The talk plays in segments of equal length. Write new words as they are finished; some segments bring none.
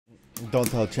Don't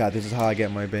tell chat. This is how I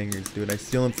get my bangers, dude. I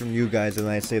steal them from you guys and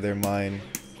I say they're mine.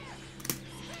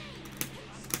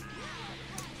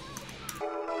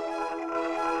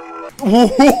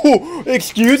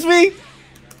 Excuse me?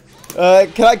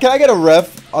 Can I get a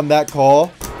ref on that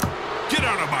call? Get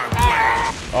out of my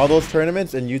way! All those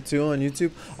tournaments, and you too on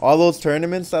YouTube, all those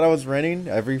tournaments that I was running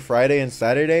every Friday and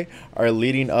Saturday are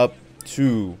leading up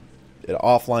to an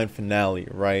offline finale,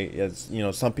 right? As you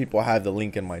know, some people have the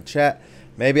link in my chat.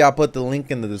 Maybe I'll put the link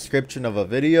in the description of a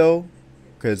video,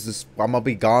 because I'm gonna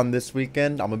be gone this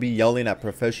weekend. I'm gonna be yelling at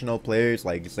professional players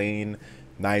like ZEN,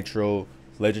 Nitro,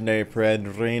 Legendary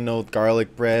Bread, Reno,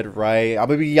 Garlic Bread, right? I'm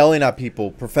gonna be yelling at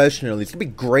people professionally. It's gonna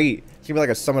be great. It's gonna be like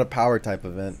a Summon of Power type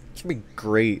event. It's gonna be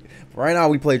great. But right now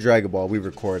we play Dragon Ball, we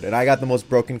record, and I got the most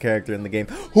broken character in the game,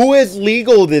 who is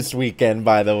legal this weekend,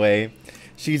 by the way.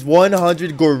 She's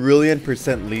 100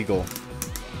 gorillion% legal.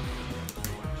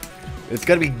 It's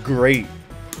gonna be great.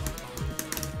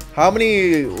 How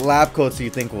many Labcoats do you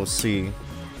think we'll see?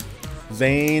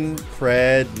 ZEN,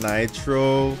 Pred,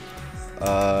 Nitro.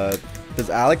 Does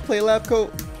Alec play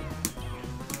Labcoat?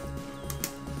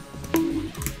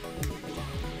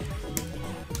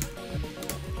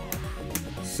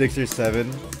 Six or seven.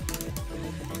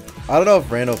 I don't know if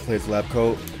Randall plays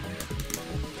Labcoat.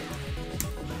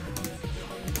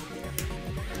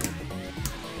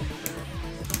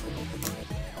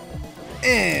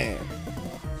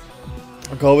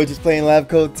 Kovic is playing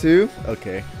Labcoat too?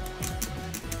 Okay.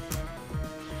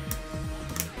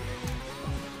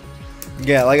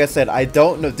 Yeah, like I said, I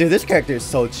don't know. Dude, this character is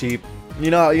so cheap.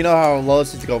 You know how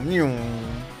Lois used to go.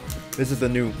 This is the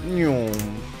new.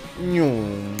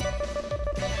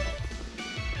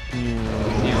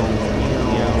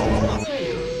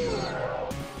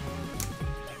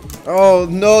 Oh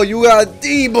no, you got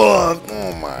debuff!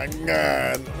 Oh my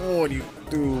god, what do you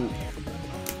do?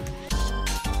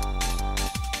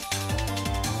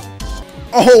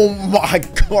 Oh my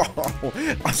god,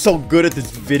 I'm so good at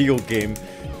this video game.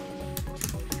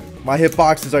 My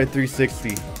hitboxes are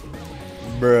 360.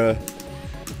 Bruh.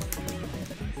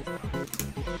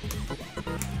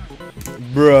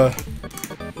 Bruh.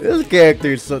 This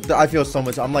character is so... I feel so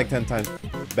much... I'm like 10 times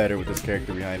better with this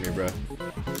character behind me, bruh.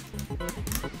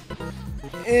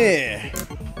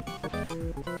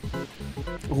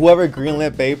 Whoever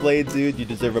greenlit Beyblade, dude, you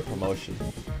deserve a promotion.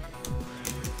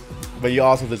 But you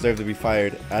also deserve to be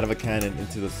fired out of a cannon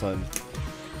into the sun.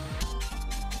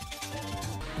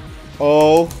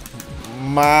 Oh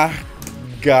my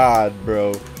god,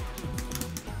 bro.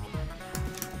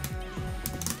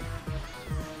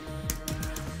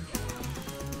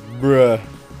 Bruh.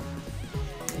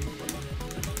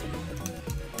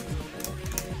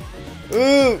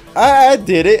 Ooh, I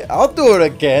did it. I'll do it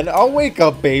again. I'll wake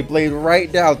up Beyblade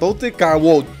right now. Don't think I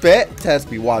won't. Bet. Test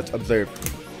me. Watch. Observe.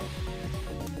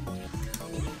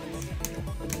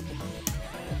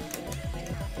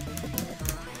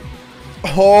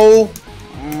 Oh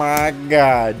my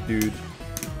god, dude.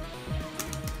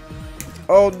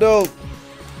 Oh no.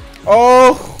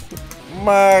 Oh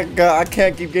my god. I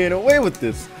can't keep getting away with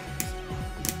this.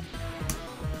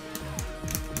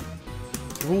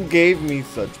 Who gave me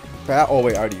such bad... Oh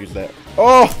wait, I already used that.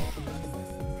 Oh.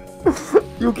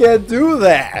 You can't do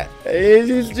that.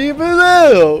 It's cheap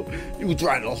as hell. You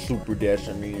trying to super dash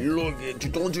at me. Look at you.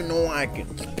 Don't you know I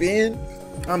can spin?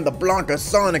 I'm the Blanca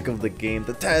Sonic of the game,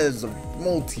 the Taz of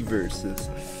multiverses.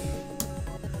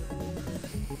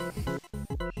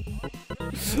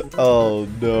 Oh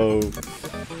no.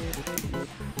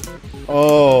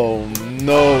 Oh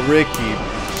no, Ricky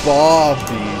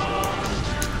Bobby.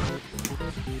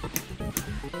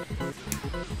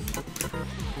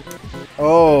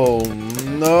 Oh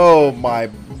no, my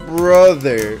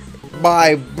brother.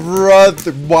 My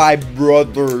brother,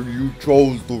 you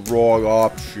chose the wrong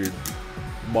option.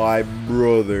 My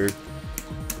brother.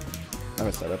 I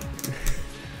messed that up.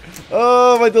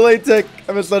 Oh, my delay tech.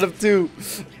 I messed that up too.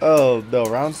 Oh no,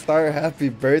 round start. Happy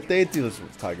birthday, dude. That's what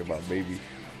we're talking about, baby.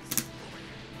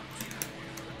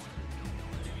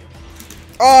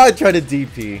 Oh, I tried to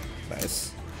DP.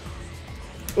 Nice.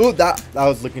 Ooh, that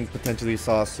was looking potentially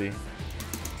saucy.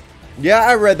 Yeah,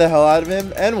 I read the hell out of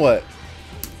him. And what?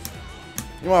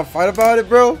 You want to fight about it,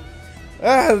 bro?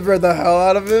 I read the hell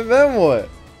out of him. And what?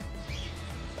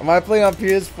 Am I playing on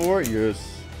PS4? Yes.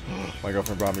 My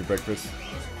girlfriend brought me breakfast.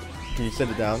 Can you sit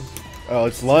it down? Oh,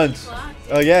 it's lunch.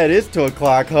 Oh yeah, it is 2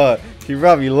 o'clock, huh? She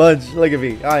brought me lunch. Look at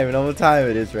me. I don't even know what time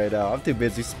it is right now. I'm too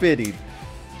busy spitting.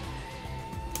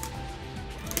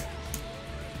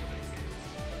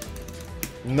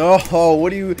 No,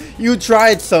 what do you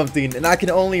tried something and I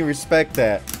can only respect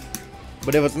that.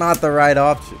 But it was not the right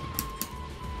option.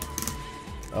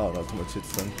 Oh, not too much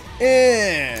hits then.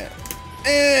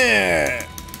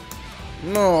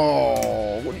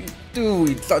 No, what are you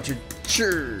doing? Such a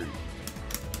turd.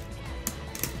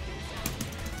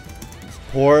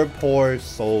 Poor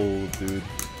soul, dude.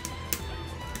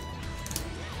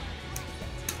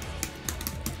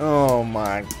 Oh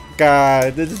my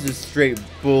god, this is just straight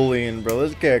bullying, bro.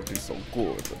 This character's so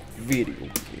cool. It's a video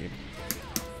game.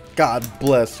 God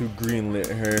bless who greenlit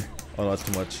her. Oh, no, that's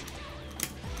too much.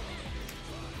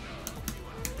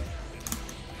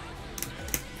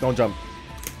 Don't jump.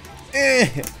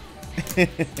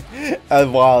 I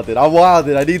wilded.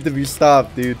 I need to be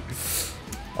stopped, dude.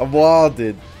 I'm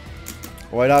wilded.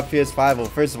 Why not PS5? Well,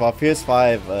 first of all,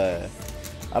 PS5,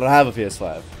 I don't have a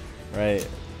PS5, right?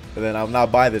 And then I'll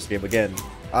not buy this game again.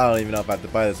 I don't even know if I have to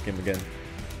buy this game again.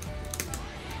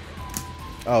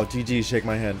 Oh, GG, shake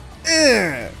my hand.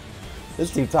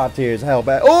 This team top tier is hell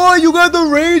bad. Oh, you got the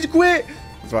rage quit?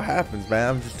 That's what happens,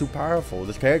 man. I'm just too powerful.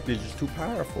 This character is just too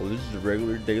powerful. This is a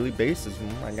regular daily basis.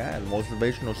 Oh my god. The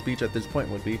motivational speech at this point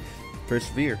would be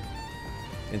persevere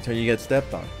until you get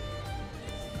stepped on.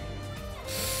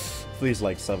 Please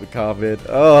like, sub, and comment.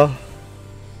 Oh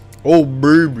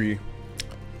baby.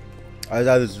 I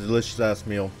had this delicious ass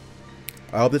meal.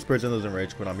 I hope this person doesn't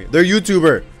rage quit on me. They're a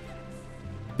YouTuber.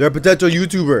 They're a potential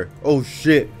YouTuber. Oh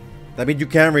shit. That means you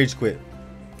can rage quit.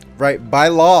 Right? By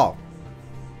law.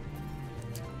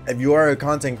 If you are a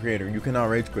content creator, you cannot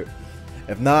rage quit.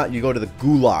 If not, you go to the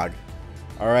gulag.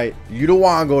 Alright? You don't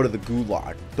want to go to the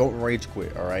gulag. Don't rage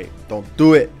quit, alright? Don't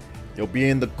do it. You'll be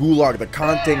in the gulag, the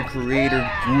content creator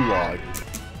gulag.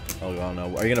 Oh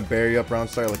no. Are you gonna bury up round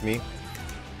start like me?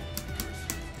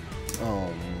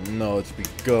 Oh no, it's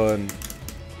begun.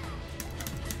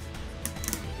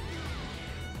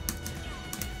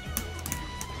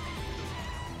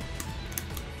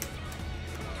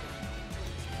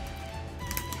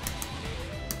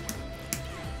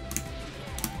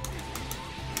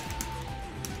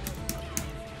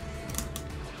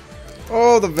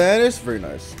 Oh, the vanish? Very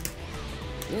nice.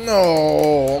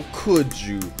 No, could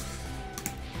you?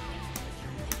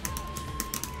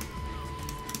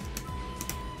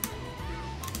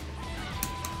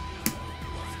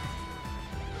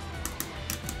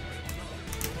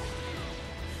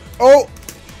 Oh!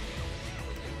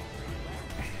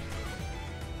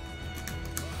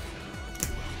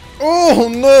 Oh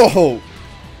no!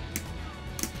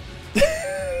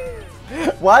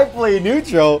 Why play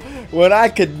neutral when I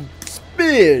could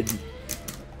spin?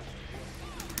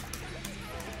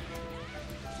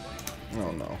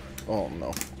 Oh no. Oh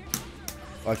no.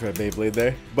 I tried Beyblade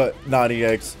there, but not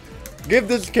EX. Give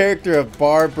this character a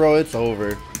bar, bro. It's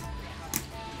over.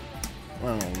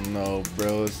 I don't know,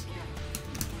 bros.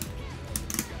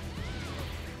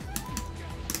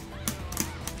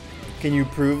 Can you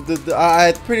prove that?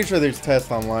 I'm pretty sure there's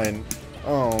tests online.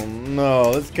 Oh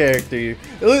no, this character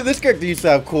used to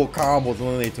have cool combos and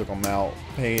then they took them out.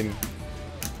 Pain.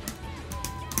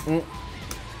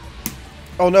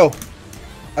 Oh no.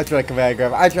 I try to command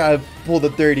grab. I try to pull the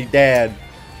Dirty Dan.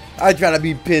 I try to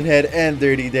be Pinhead and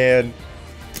Dirty Dan.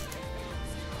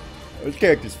 This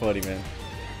character's funny, man.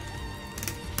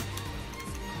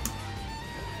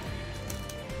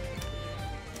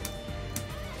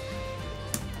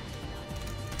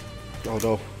 Oh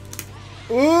no.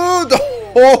 Ooh, no.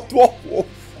 Oh.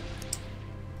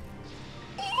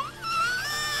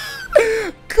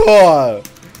 God.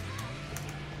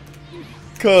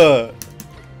 God.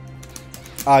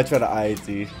 I tried to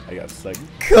IIT. I got stuck.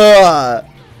 God.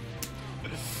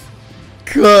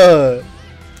 God.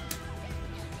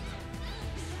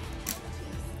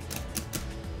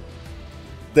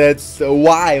 That's so.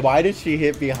 Why did she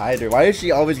hit behind her? Why is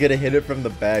she always gonna hit it from the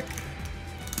back?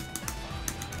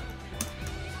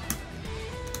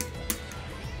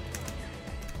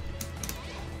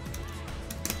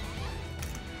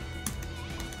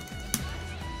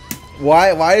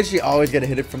 Why is she always gonna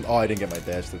hit it from? Oh, I didn't get my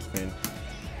dash. That's pain.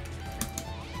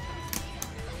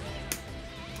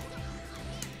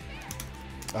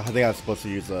 I think I was supposed to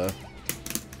use a.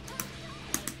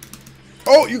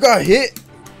 Oh, you got hit.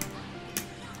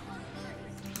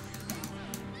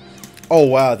 Oh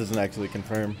wow, it doesn't actually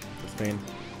confirm. That's pain.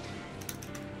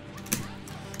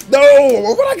 No,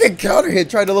 why would I get counter hit?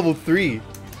 Tried to level 3.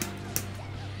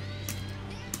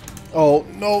 Oh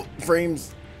no,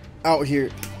 frames out here.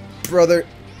 Brother.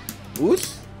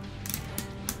 Oops.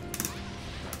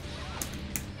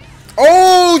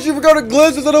 Oh, she forgot to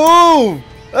glitch into the move.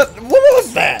 What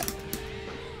was that?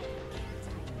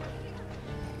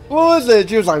 What was it?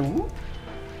 She was like, whoop.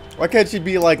 Why can't she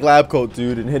be like Labcoat,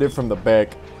 dude, and hit it from the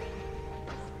back?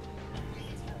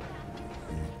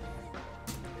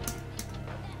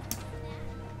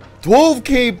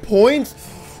 12K points.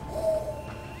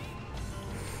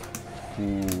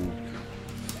 Ooh.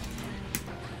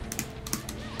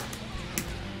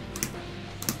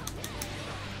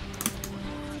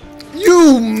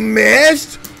 You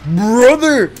mashed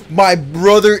brother, my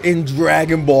brother in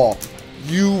Dragon Ball.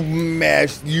 You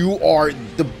mashed. You are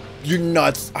the. You're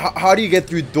nuts. How do you get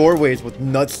through doorways with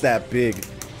nuts that big?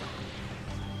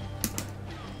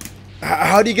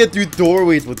 How do you get through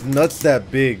doorways with nuts that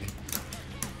big?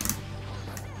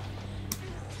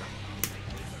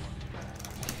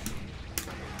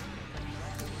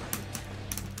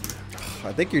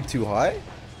 I think you're too high.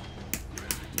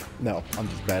 No, I'm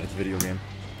just bad at the video game.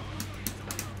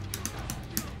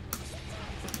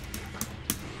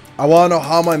 I want to know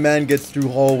how my man gets through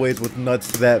hallways with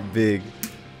nuts that big.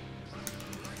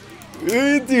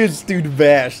 Dude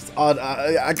bashed.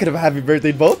 I could have happy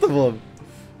birthday both of them.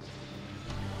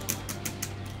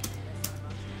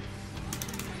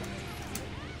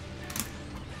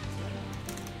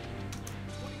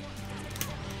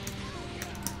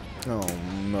 Oh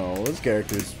no, this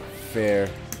character's fair.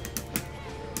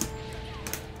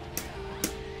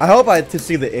 I hope I to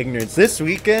see the ignorance this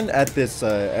weekend at this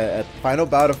at final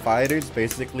bout of fighters.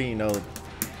 Basically, you know,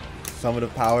 some of the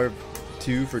power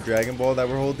 2 for Dragon Ball that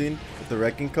we're holding with the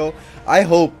Wrecking Co. I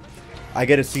hope I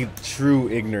get to see true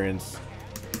ignorance.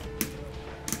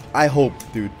 I hope,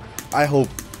 dude. I hope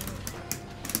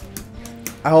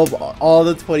all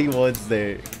the 21s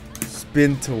there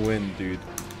spin to win, dude.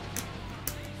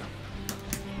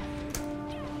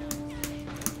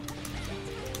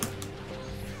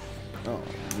 Oh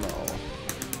no.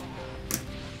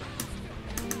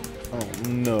 Oh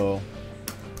no.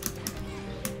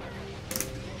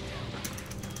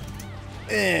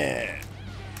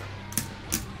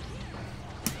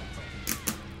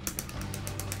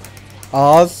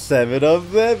 All 7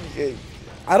 of them?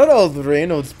 I don't know if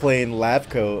Reynolds playing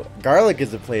Labcoat. Garlic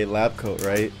isn't playing Labcoat,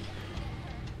 right?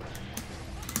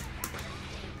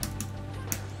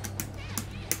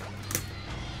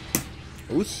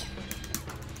 Oops.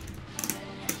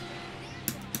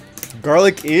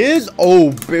 Garlic is?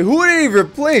 Oh, who did he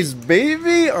replace,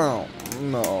 baby? Oh,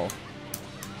 no.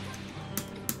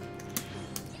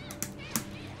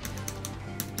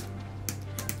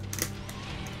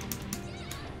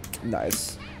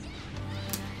 Nice.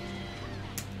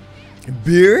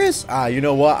 Beerus? Ah, you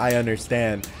know what? I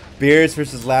understand. Beerus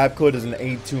versus Labcoat is an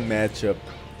 8-2 matchup.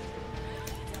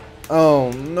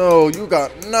 Oh no, you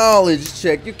got knowledge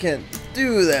check. You can't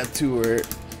do that to her.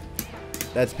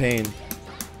 That's pain.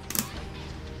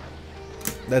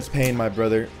 That's pain, my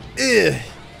brother. Ugh.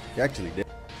 You actually did.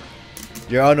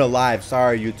 You're on a live.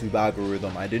 Sorry, YouTube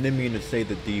algorithm. I didn't mean to say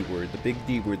the D word, the big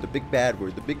D word, the big bad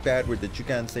word that you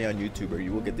can't say on YouTube or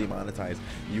you will get demonetized.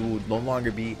 You will no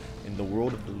longer be in the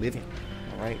world of the living.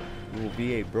 Alright? You will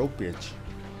be a broke bitch.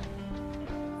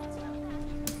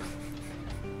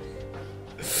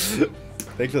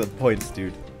 Thanks for the points,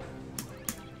 dude.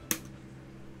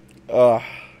 It's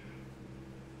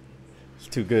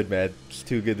too good, man. It's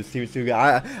too good. This team is too good.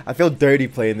 I feel dirty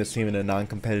playing this team in a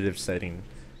non-competitive setting.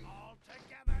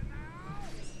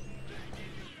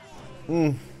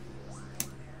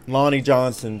 Lonnie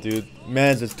Johnson, dude.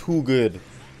 Man's is too good.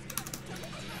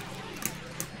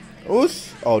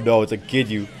 Oosh. Oh no, it's a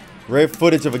Ginyu. Rare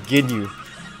footage of a Ginyu.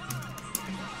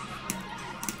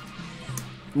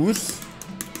 Oosh.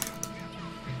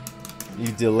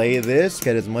 You delay this.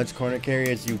 Get as much corner carry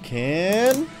as you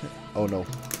can. Oh no.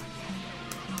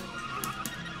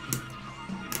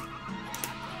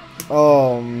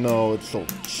 Oh no, it's so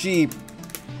cheap.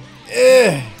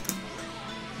 Eh.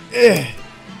 Eh.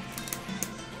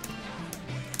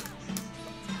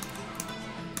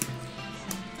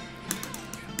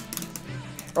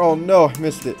 Oh no, I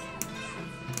missed it.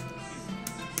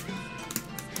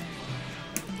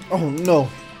 Oh no.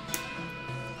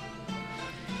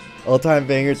 All-time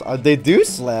bangers. They do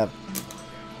slap.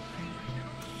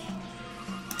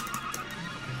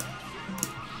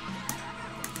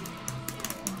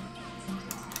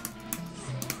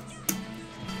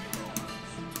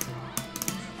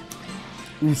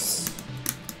 Oos.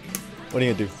 What are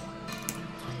you gonna do?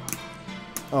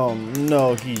 Oh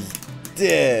no, he's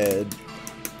dead.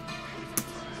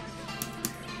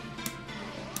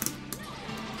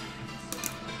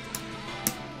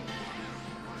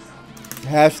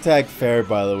 Hashtag fair,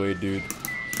 by the way, dude.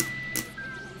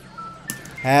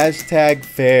 Hashtag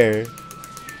fair.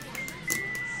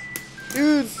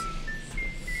 Dudes.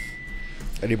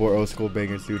 Any more old school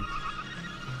bangers, dude?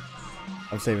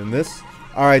 I'm saving this.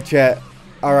 Alright, chat.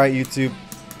 Alright, YouTube.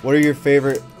 What are your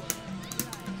favorite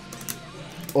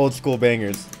old school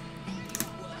bangers?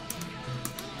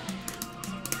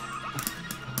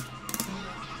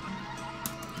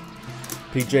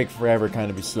 Peak Drake forever kind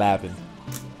of be slapping.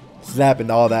 Slapping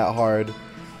all that hard.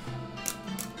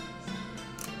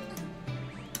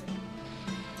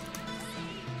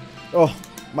 Oh,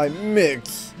 my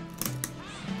mix.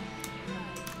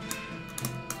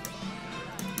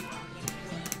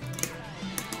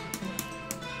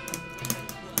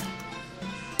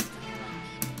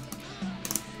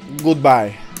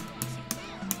 Goodbye.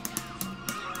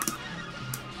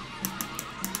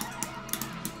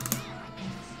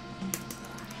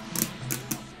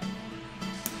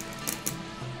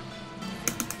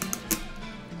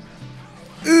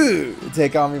 Ooh,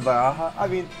 take on me by Aha. I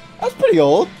mean, that's pretty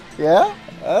old. Yeah,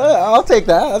 I'll take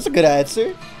that. That's a good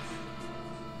answer.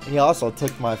 He also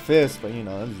took my fist, but you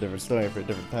know, that's a different story for a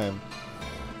different time.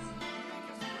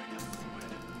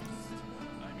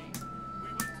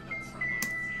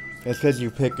 It's because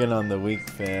you're picking on the weak,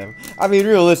 fam. I mean,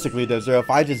 realistically, Desert, if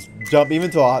I just jump even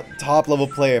to a top level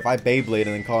player, if I Beyblade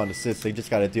and then call an assist, they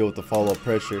just gotta deal with the follow-up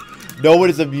pressure. No one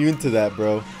is immune to that,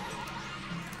 bro.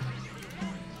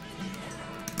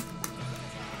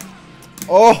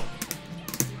 Oh!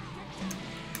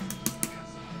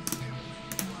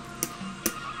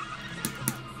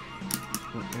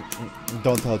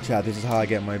 Don't tell chat, this is how I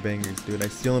get my bangers, dude. I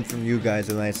steal them from you guys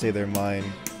and then I say they're mine.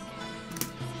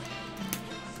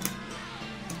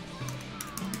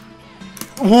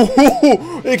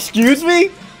 Excuse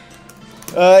me?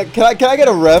 Can I get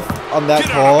a ref on that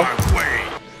call?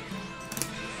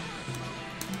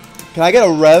 Can I get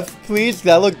a ref, please?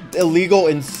 That looked illegal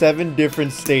in 7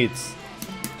 different states.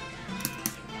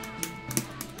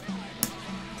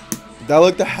 That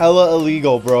looked hella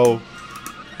illegal, bro.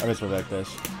 I missed my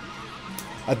backdash.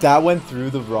 If that went through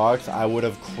the rocks, I would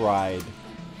have cried.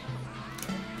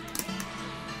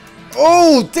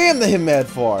 Oh, damn, the hit mad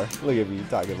far. Look at me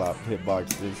talking about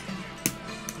hitboxes.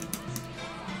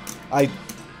 I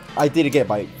didn't get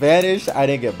my vanish. I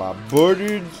didn't get my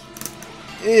borders.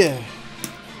 Yeah.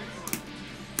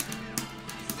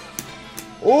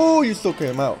 Oh, you still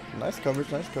came out. Nice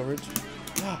coverage, nice coverage.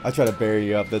 I tried to bury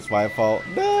you up. That's my fault.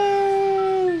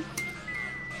 No.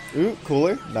 Ooh,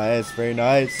 cooler. Nice, very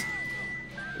nice.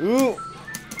 Ooh.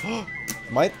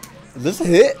 Is this a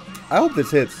hit? I hope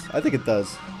this hits. I think it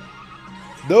does.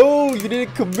 No, you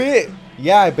didn't commit.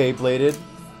 Yeah, I Beybladed.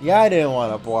 Yeah, I didn't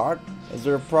want to block. Is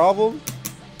there a problem?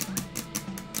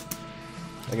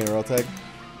 I get a roll tag.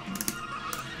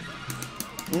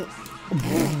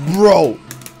 Bro.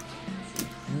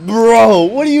 Bro,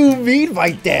 what do you mean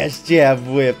by dash jab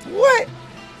whip? What?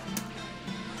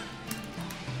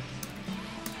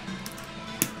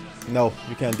 No,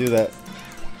 you can't do that.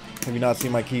 Have you not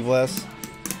seen my key blast?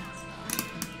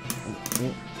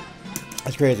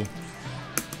 That's crazy.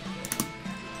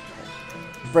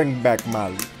 Bring back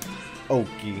my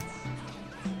Okie.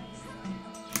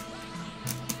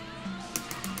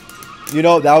 You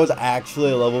know, that was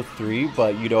actually a level 3,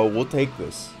 but you know, we'll take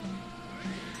this.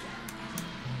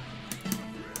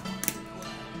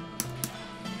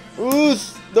 Ooh,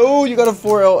 no, you got a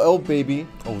 4LL, baby.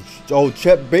 Oh,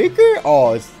 Chet Baker?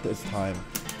 Oh, it's time.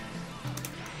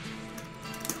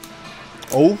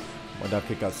 Oh, my dive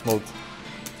kick got smoked.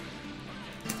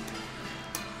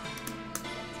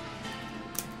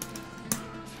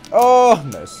 Oh,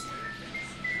 nice.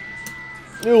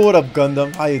 Yo, what up,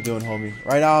 Gundam? How you doing, homie?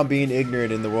 Right now, I'm being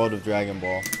ignorant in the world of Dragon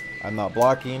Ball. I'm not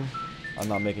blocking. I'm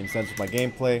not making sense with my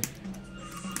gameplay.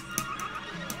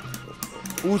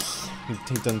 Oos.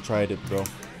 He done tried it, bro.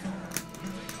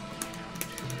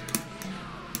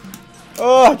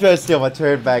 Oh, I'm trying to steal my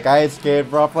turn back. I ain't scared,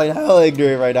 bro. I'm playing hella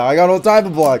ignorant right now. I got no time to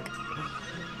block.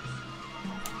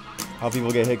 How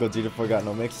people get hit, Gogeta forgot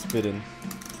no mix spitting.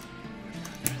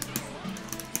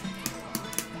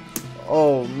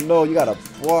 Oh no, you gotta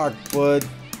block, bud.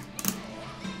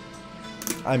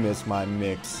 I miss my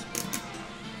mix.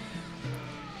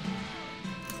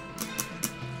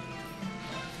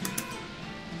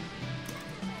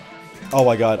 Oh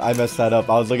my god, I messed that up.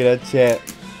 I was looking at chat.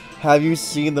 Have you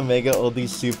seen the Mega Oldie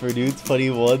Super Dudes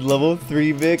 21 level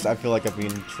 3 mix? I feel like I'm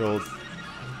being trolled.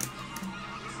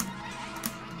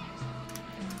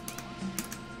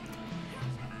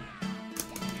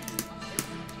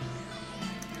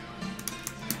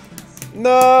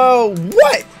 No!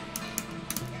 What?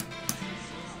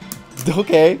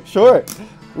 Okay, sure.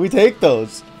 We take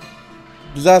those.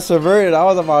 Disaster averted. I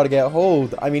was about to get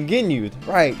hold. I mean, Ginyu'd.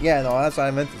 Right, yeah, no, that's what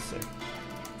I meant to say.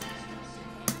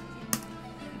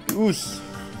 Oos.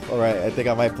 Alright, I think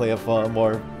I might play a fun,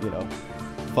 more, you know,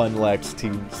 fun Lex to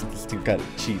kind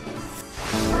of cheat.